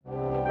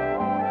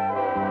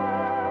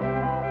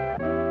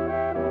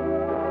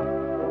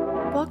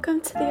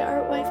Welcome to the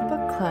Art Wife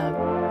Book Club.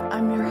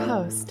 I'm your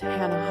host,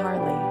 Hannah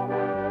Harley.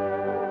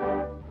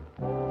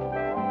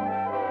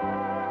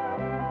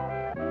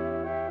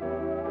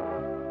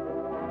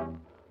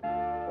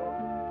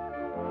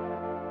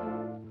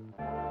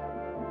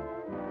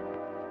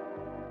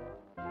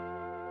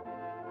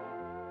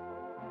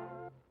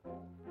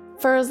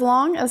 For as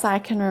long as I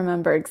can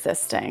remember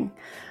existing,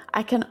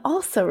 I can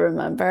also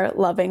remember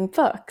loving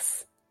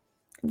books.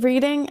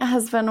 Reading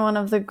has been one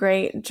of the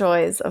great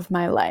joys of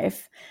my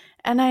life,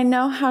 and I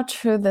know how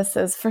true this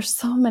is for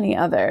so many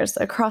others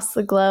across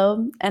the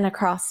globe and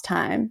across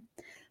time.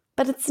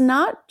 But it's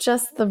not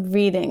just the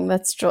reading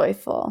that's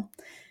joyful.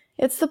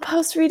 It's the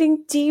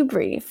post-reading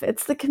debrief.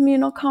 It's the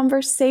communal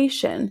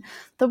conversation,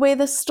 the way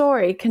the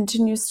story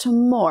continues to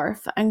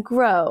morph and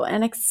grow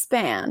and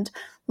expand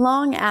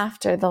long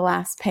after the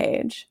last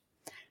page.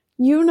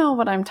 You know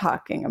what I'm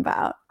talking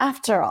about.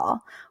 After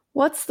all,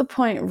 what's the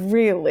point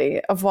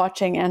really of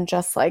watching And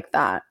Just Like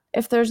That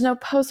if there's no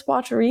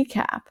post-watch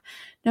recap,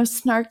 no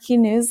snarky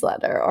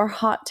newsletter or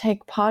hot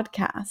take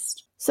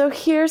podcast? So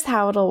here's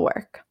how it'll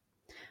work.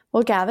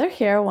 We'll gather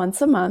here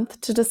once a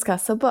month to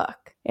discuss a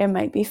book. It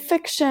might be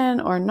fiction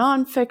or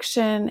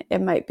nonfiction.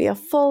 It might be a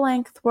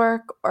full-length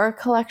work or a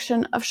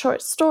collection of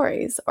short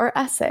stories or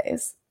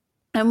essays.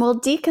 And we'll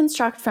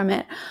deconstruct from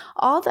it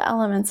all the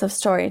elements of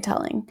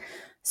storytelling.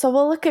 So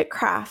we'll look at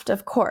craft,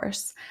 of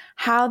course,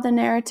 how the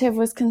narrative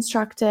was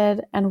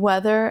constructed and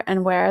whether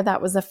and where that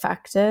was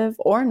effective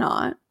or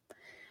not.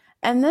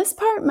 And this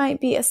part might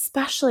be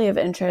especially of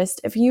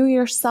interest if you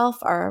yourself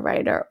are a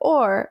writer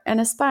or an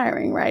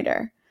aspiring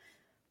writer.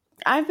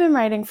 I've been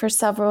writing for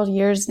several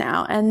years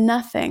now, and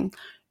nothing,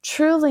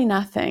 truly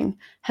nothing,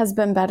 has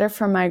been better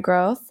for my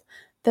growth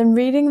than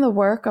reading the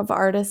work of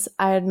artists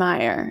I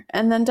admire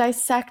and then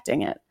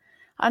dissecting it,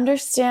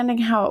 understanding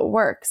how it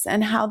works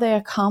and how they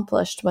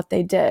accomplished what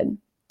they did.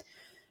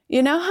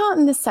 You know how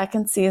in the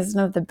second season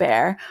of The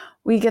Bear,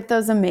 we get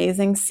those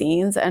amazing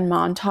scenes and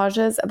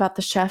montages about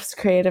the chef's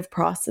creative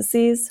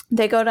processes?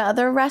 They go to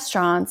other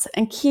restaurants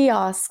and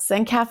kiosks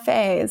and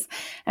cafes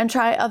and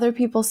try other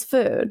people's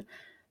food.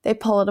 They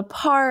pull it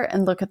apart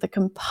and look at the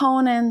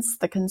components,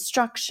 the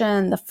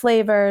construction, the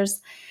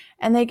flavors,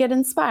 and they get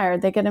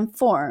inspired, they get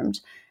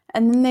informed,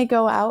 and then they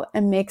go out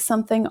and make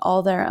something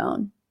all their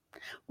own.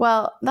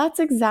 Well, that's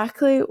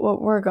exactly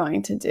what we're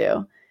going to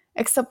do,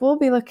 except we'll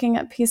be looking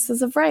at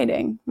pieces of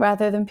writing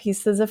rather than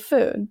pieces of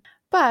food.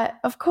 But,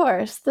 of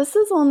course, this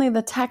is only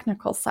the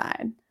technical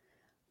side.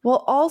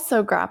 We'll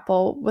also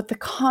grapple with the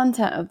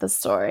content of the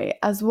story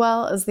as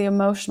well as the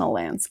emotional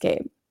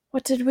landscape.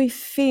 What did we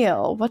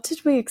feel? What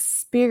did we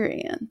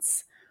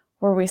experience?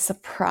 Were we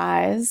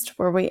surprised?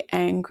 Were we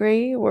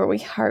angry? Were we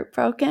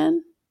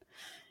heartbroken?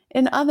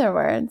 In other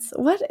words,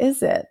 what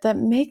is it that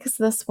makes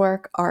this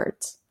work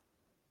art?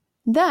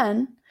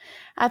 Then,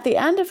 at the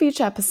end of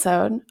each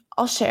episode,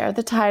 I'll share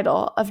the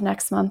title of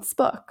next month's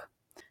book.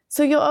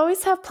 So you'll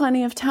always have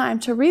plenty of time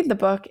to read the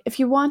book if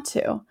you want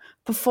to,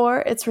 before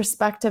its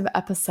respective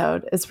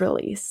episode is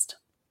released.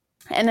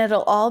 And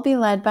it'll all be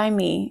led by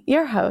me,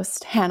 your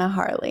host, Hannah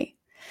Harley.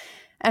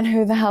 And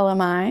who the hell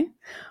am I?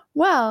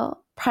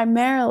 Well,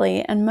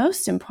 primarily and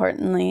most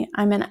importantly,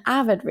 I'm an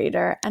avid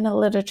reader and a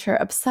literature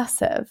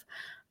obsessive,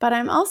 but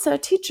I'm also a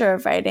teacher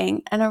of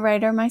writing and a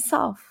writer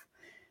myself.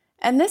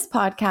 And this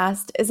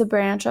podcast is a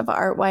branch of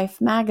Art Wife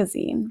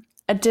magazine,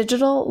 a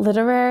digital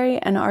literary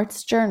and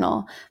arts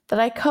journal that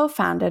I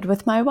co-founded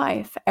with my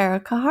wife,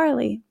 Erica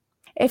Harley.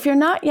 If you're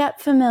not yet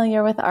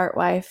familiar with Art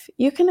Wife,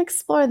 you can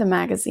explore the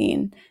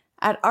magazine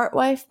at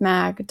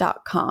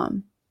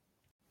artwifemag.com.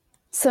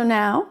 So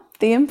now,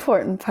 the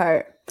important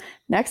part.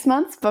 Next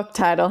month's book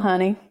title,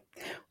 honey.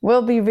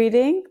 We'll be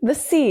reading The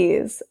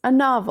Seas, a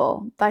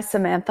novel by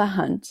Samantha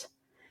Hunt.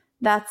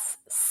 That's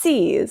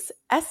Seas,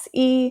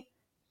 S-E-A-S,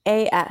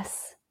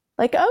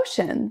 like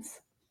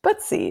oceans,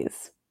 but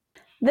seas.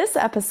 This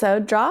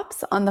episode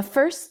drops on the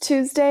first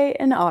Tuesday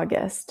in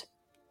August.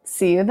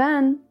 See you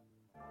then.